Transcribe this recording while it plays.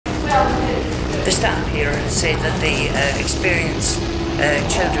The staff here say that they experience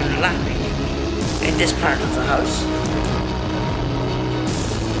children laughing in this part of the house.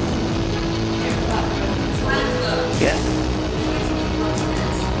 Yeah.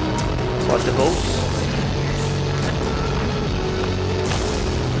 What, the ghosts?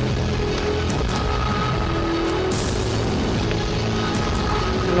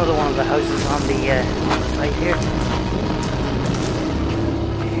 Another one of the houses on the site here.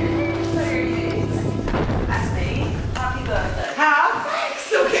 That's me. Happy birthday. How? Thanks,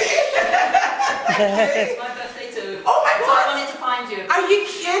 okay. It's my birthday too. Oh my god! So I wanted to find you. Are you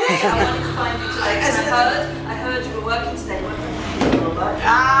kidding? I wanted to find you today because I heard you were working today.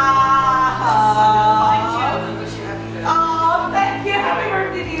 Find you and wish you happy birthday. Oh, thank you. Happy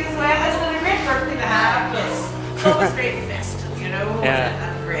birthday to you as well. It's been a great birthday to have. Yes. It's always very festive, you know. Yeah.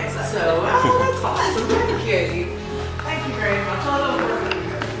 And great. So, oh, that's awesome. Thank you. Thank you very much. All over.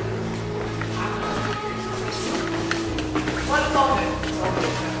 Well, it's all good. It's all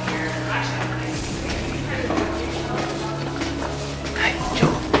good here.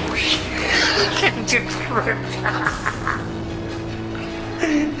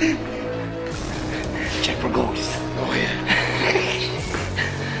 Check for ghosts. Oh yeah.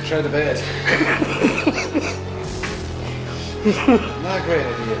 Try the bed. Not a great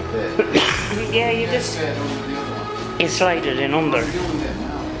idea, the bed. Yeah, you just bed over the other one. you slide it in under. I'm doing that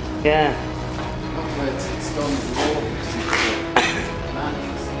now. Yeah. Look where it's done with the wall.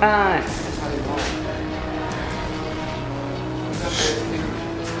 Ah. That's how you want it. That bed here.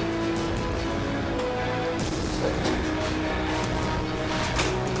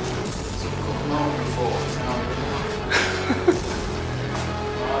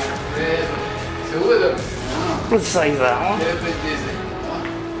 Two of them. Let's save that one. They've been busy.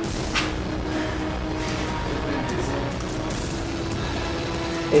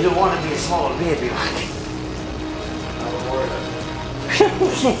 You don't want to be a small baby like.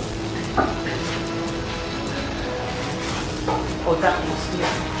 Oh, that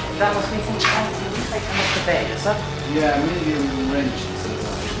must be some fancy taking up the bed, is that? Yeah, medium wrench.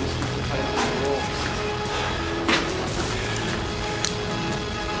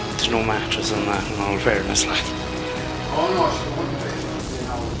 There's no mattress on that, in all fairness, like. Oh no, she wouldn't be. You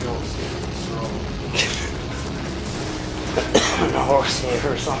know, the jokes And a horse hair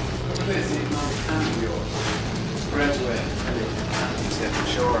or something. Look at this, even on the hand of yours. Spread away. It's getting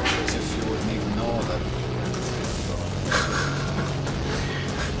short, as if you wouldn't even know that.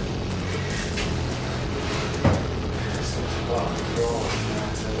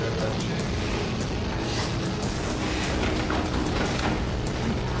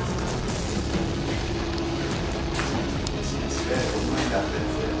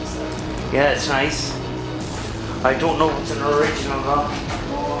 Yeah, it's nice. I don't know if it's an original though.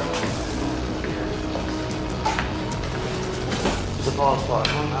 There's a ball spot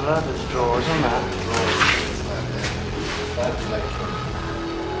on that, there's drawers on that. That's like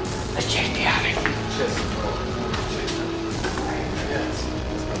Let's check the attic.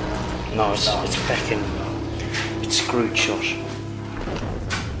 No, it's fucking, it's screwed shut.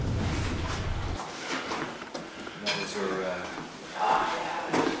 That is your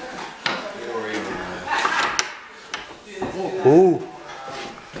Ooh.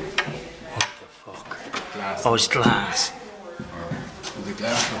 What the fuck? glass. Oh, it's glass. Or is it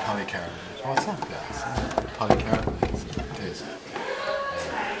glass or polycarbonate? Oh, it's not glass. Polycarbonate. It is.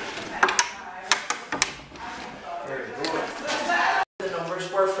 The numbers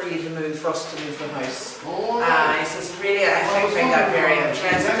were for you to move, for us to move the house. Oh, yeah. So it's really, I find that very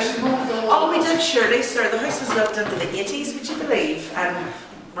interesting. Oh, we did, surely, sir. The house was built into the 80s, would you believe?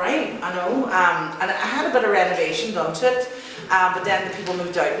 Right, I know. And I had a bit of renovation done to it, but then the people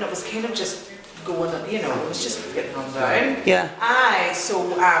moved out, and it was kind of just going, you know, it was just getting run down. Yeah. So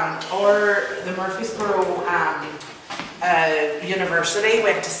the Murfreesboro university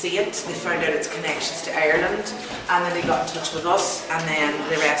went to see it. They found out its connections to Ireland, and then they got in touch with us, and then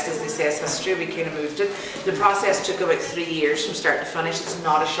the rest, as they say, is history. We kind of moved it. The process took about 3 years from start to finish. It's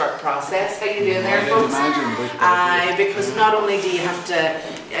not a short process. How you doing there, folks? Because not only do you have to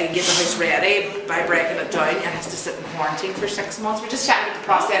get the house ready by breaking it down, it has to sit in quarantine for 6 months. We're just chatting about the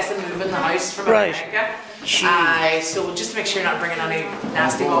process of moving the house from America. So just make sure you're not bringing any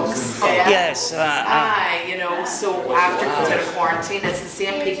nasty bugs. Yes. You know, so after it comes out of quarantine, it's the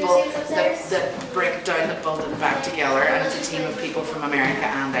same people that break it down that build it back together, and it's a team of people from America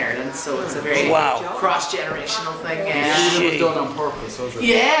and Ireland, so it's a very cross-generational thing. It was done on purpose, was it?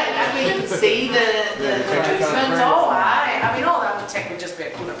 Yeah, I mean, you can see the movement. Oh, I mean, all that check would just be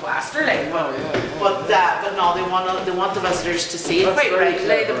a coat of plaster, like. Oh, yeah. But no, they want the visitors to see it quite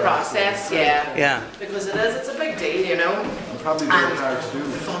rightly, the process, yeah. Yeah. Because it's a big deal, you know. And probably very hard to do.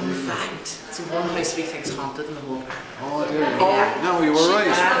 Fun fact, it's one house we think's haunted in the whole park. Oh dear. Yeah. No, you were right.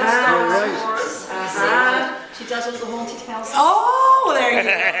 You were right. She does all the haunted houses. Oh, there you go.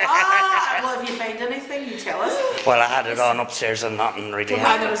 Well, if you find anything, you tell us. Well, I had it on upstairs and nothing really There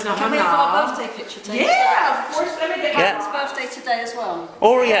happened. was Can nothing we have our wrong. birthday picture taken? Yeah, of course. Let me get Yeah. It's birthday today as well.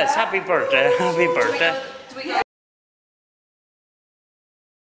 Oh yes, happy birthday, happy birthday. Do we go?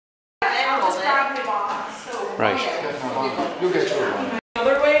 Right. You'll get through it.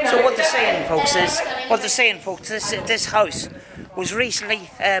 So what they're saying, folks, this house was recently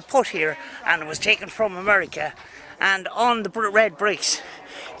put here and it was taken from America, and on the red bricks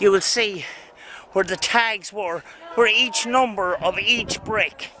you will see where the tags were, where each number of each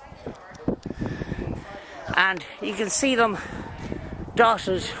brick, and you can see them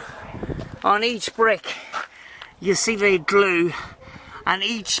dotted on each brick. You see the glue, and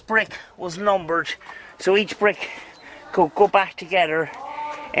each brick was numbered, so each brick could go back together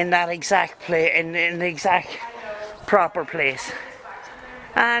in that exact place, in the exact proper place.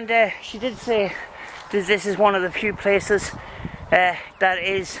 And she did say that this is one of the few places that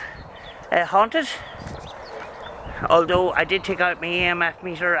is haunted. Although I did take out my EMF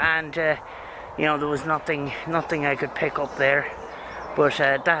meter, and you know, there was nothing I could pick up there. But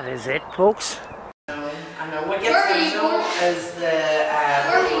that is it, folks. I know what gets me though is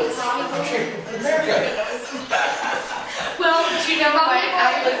Well, do you know what?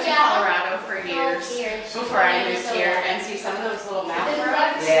 I lived in Colorado for years before I moved here, and see some of those little mouth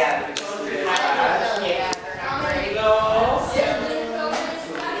rugs. Yeah. Yeah, they're not great.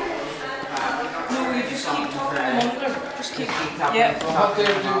 No, you just keep talking. Just keep talking. Well, what they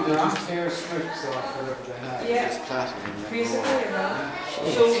do, they just tear strips off whatever they have. Yeah. Just plastic and let Basically, go. you know.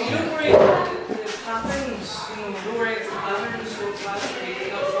 So you don't worry about the patterns, you know, don't worry about the patterns, so plastic,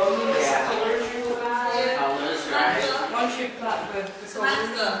 you know, from the colours you have. Colours, right. Once you've got the colours.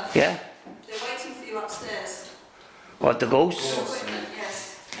 Samantha, Yeah? they're waiting for you upstairs. What, the ghosts? Equipment, yes.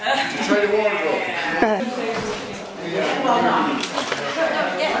 Try the wardrobe. Well, no.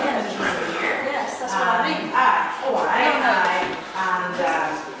 Yes, that's what I mean.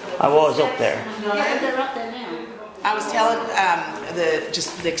 I was up there. Yeah, but they're up there now. I was telling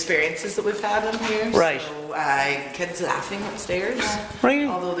just the experiences that we've had in here. Right. So, kids laughing upstairs. Really?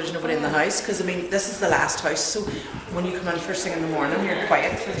 Although there's nobody in the house, because I mean this is the last house. So when you come in first thing in the morning, you're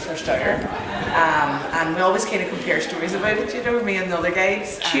quiet for the first hour, and we always kind of compare stories about it. You know, me and the other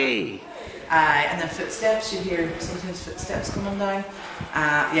guys. Gee. And then footsteps. You hear sometimes footsteps coming down.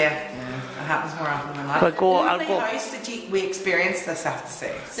 It happens more often than not. But go- the I'll only go- house that we experienced this, I have to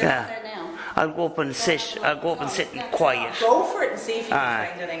say. They're Yeah. up there now. I'll go up and sit and quiet. Go for it and see if you Aye.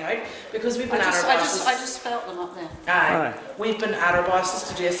 can find anything out, because we've I been at our just bosses. felt them up there. Aye. We've been at our bosses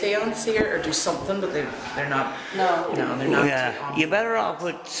to do a seance here or do something, but they're not. No. No, they're not. Yeah, you're better off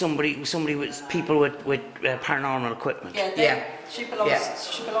with somebody with people with paranormal equipment. Yeah, Yeah. She belongs. Yeah.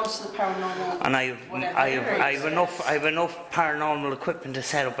 She belongs to the paranormal. And I have enough paranormal equipment to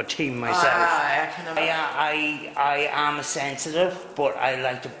set up a team myself. I can imagine. I am a sensitive, but I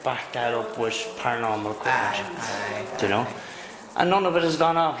like to back that up with paranormal equipment. Do you know? And none of it has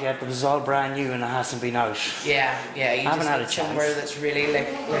gone off yet because it's all brand new and it hasn't been out. Yeah. You haven't just had need a chance. somewhere that's really like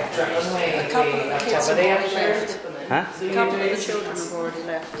driven away. A couple of the kids have already left. Huh? A couple of the children have already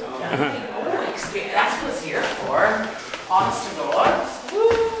left. That's what it's here for. Honest to God. Woo,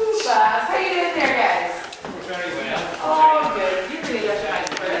 Baz. How you doing there, guys? Very well. Oh, good. You really let your eyes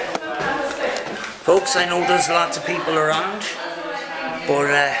for it. Folks, I know there's lots of people around, but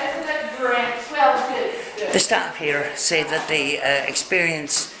the staff here say that they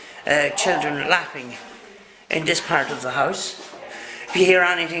experience children laughing in this part of the house. If you hear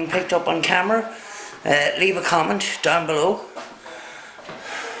anything picked up on camera, leave a comment down below.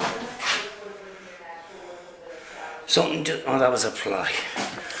 Oh, that was a fly.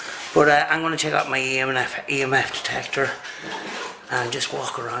 But I'm going to take out my EMF detector and just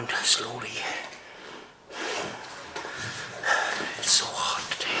walk around slowly. It's so hot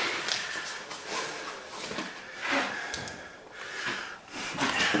today.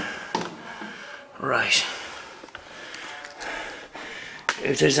 Right.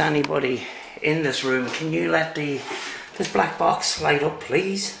 If there's anybody in this room, can you let this black box light up,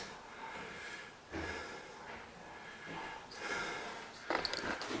 please?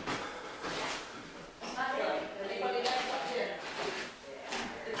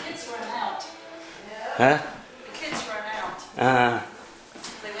 Huh? The kids ran out. Uh,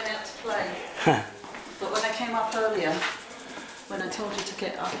 They went out to play. But when I came up earlier, when I told you to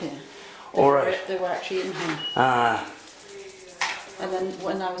get up here. Alright. They were actually in here. Ah. And then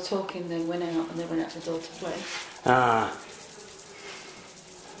when I was talking, they went out and they went out the door to play. Ah.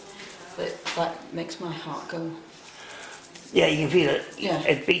 But that makes my heart go. Yeah, you can feel it. Yeah.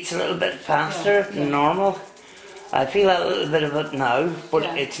 It beats a little bit faster Yeah. than normal. I feel a little bit of it now, but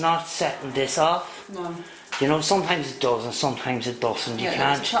Yeah. it's not setting this off. No. You know, sometimes it does and sometimes it doesn't. You Yeah,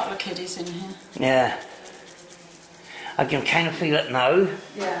 can't. there's a couple of kiddies in here. Yeah. I can kind of feel it now.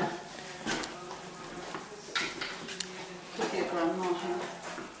 Yeah. Could be a grandma here.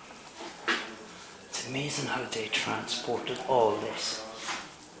 It's amazing how they transported all this.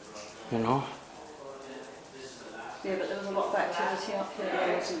 You know? Yeah, but there was a lot of activity up here.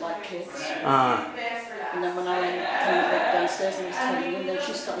 There wasn't like kids. Ah. And then when I went downstairs and was telling them, then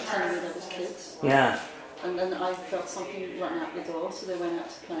she started telling me there was kids. Yeah. And then I felt something run out the door, so they went out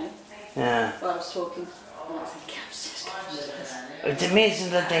to play. Yeah. While I was talking, and I was like, "Come upstairs, come upstairs." It's amazing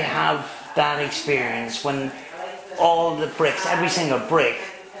that they have that experience when all the bricks, every single brick,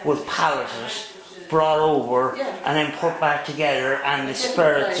 was palleted, brought over, Yeah. and then put back together, and the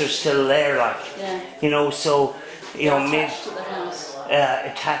spirits are still there, like, Yeah. you know. So, you know, maybe Attached to the house.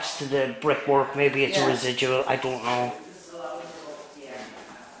 attached to the brickwork, maybe it's a Yeah. residual. I don't know.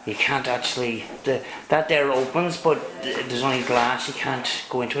 You can't actually. That there opens, but there's only glass. You can't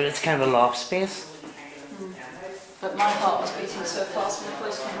go into it. It's kind of a loft space. But my heart was beating so fast when I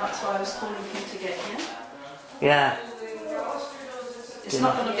first came up, so I was calling him to get here. Yeah. It's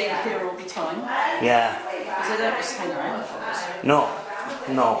not going to be here all the time, Yeah. because they don't just hang around for us. No.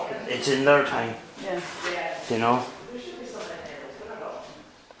 No. It's in their time. Yeah. You know.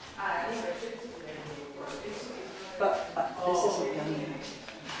 But this isn't going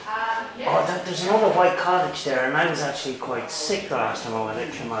Oh, there's another white cottage there, and I was actually quite sick the last time I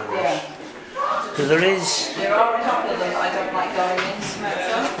came out of it. Yeah. So there is. There are a couple of them I don't like going in,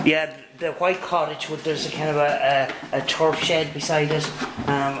 Samantha. Yeah, the white cottage. There's a kind of a turf shed beside it.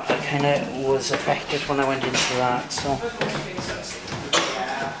 I kind of was affected when I went into that. So.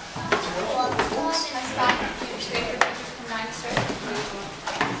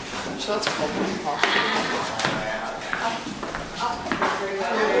 So that's cool.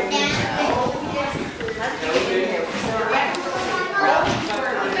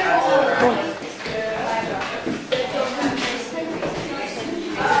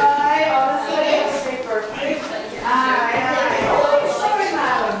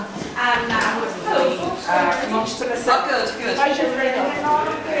 Oh, good, good. How's your friend getting on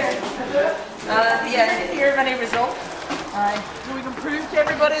up there? Yeah. Did you hear of any result? We've improved to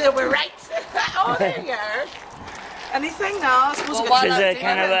everybody that we're right. Oh, there you are. Anything? No, I suppose Well, we why could- Is not it do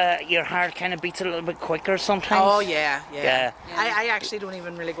kind it? of your heart kind of beats a little bit quicker sometimes? Oh yeah, yeah. Yeah. I actually don't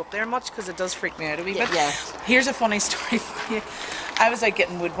even really go up there much because it does freak me out a wee bit. Yeah. Here's a funny story for you. I was out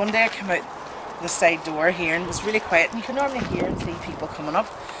getting wood one day. I came out the side door here and it was really quiet. And you can normally hear and see people coming up.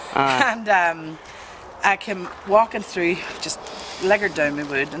 And I came walking through, just leggered down my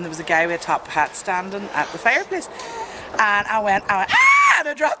wood, and there was a guy with a top hat standing at the fireplace. And I went, ah! And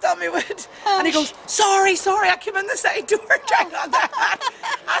I dropped on my wood. And he goes, sorry, I came in the side door trying on the hat.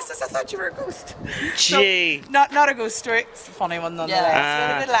 I says, I thought you were a ghost. Gee. So, not a ghost story. It's a funny one nonetheless. Yeah.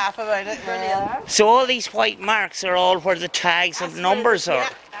 We had a good laugh about it. Brilliant. So all these white marks are all where the tags of numbers are. Yeah,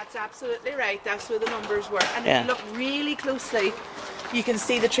 that's absolutely right. That's where the numbers were. And Yeah. if you look really closely, you can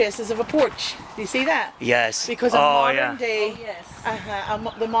see the traces of a porch. Do you see that? Yes. Because a oh modern yeah. day,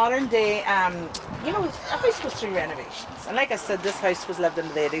 the modern day, you know, a house goes through renovations. And like I said, this house was lived in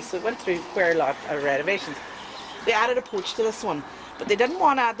the 80s, so it went through quite a lot of renovations. They added a porch to this one, but they didn't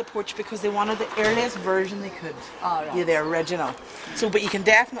want to add the porch because they wanted the earliest version they could. Oh, right. Yeah, the original. So, but you can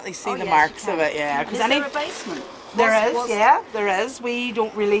definitely see Oh, the yes, marks you of can. it, yeah. Is there a basement? Yeah, there is. We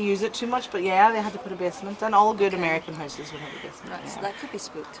don't really use it too much, but yeah, they had to put a basement, and all good American houses would have a basement. Right, so Yeah. that could be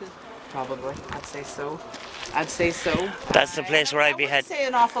spooked too. Probably, I'd say so. I'd say so. That's the place where I'd be I would head. say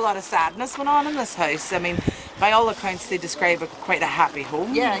an awful lot of sadness went on in this house. I mean, by all accounts, they describe it quite a happy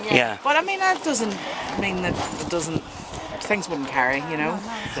home. Yeah. Yeah. But I mean, that doesn't mean that it doesn't. Things wouldn't carry, you know.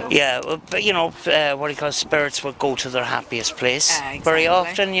 So. Yeah, well, but you know, what do you call spirits would go to their happiest place very Exactly.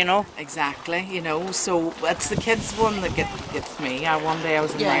 often, you know. Exactly, you know. So it's the kids one that gets me. One day I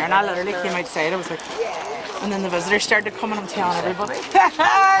was in Yeah, there and I that's literally came fair. outside. I was like, and then the visitors started coming. I'm telling everybody.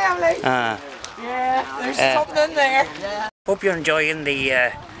 I'm like, yeah, there's something in there. Hope you're enjoying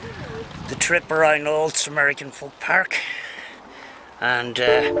the trip around Ulster American Folk Park, and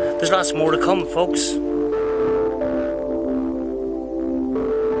there's lots more to come, folks.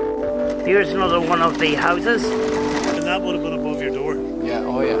 Here's another one of the houses. And that would have been above your door. Yeah,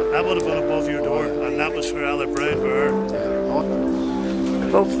 oh yeah. That would have been above your door, and that was for Ella Brown Bear.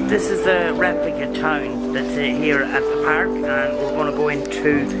 Folks, this is the replica town that's here at the park, and we're going to go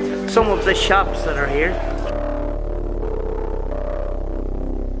into some of the shops that are here.